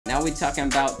Now we talking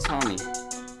about Tommy.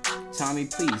 Tommy,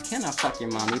 please, can I fuck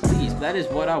your mommy, please? That is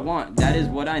what I want, that is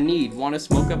what I need. Wanna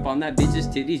smoke up on that bitch's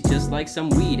titties just like some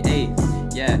weed, ayy.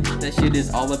 Yeah, that shit is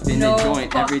all up in the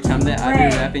joint. Every time that I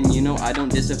be rapping, you know I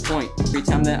don't disappoint. Every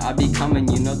time that I be coming,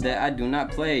 you know that I do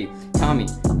not play. Tommy,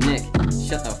 Nick,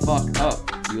 shut the fuck up.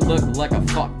 You look like a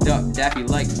fucked up Daffy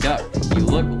like duck. You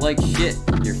look like shit,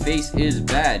 your face is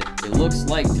bad. It looks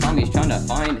like Tommy's trying to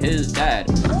find his dad.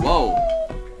 Whoa.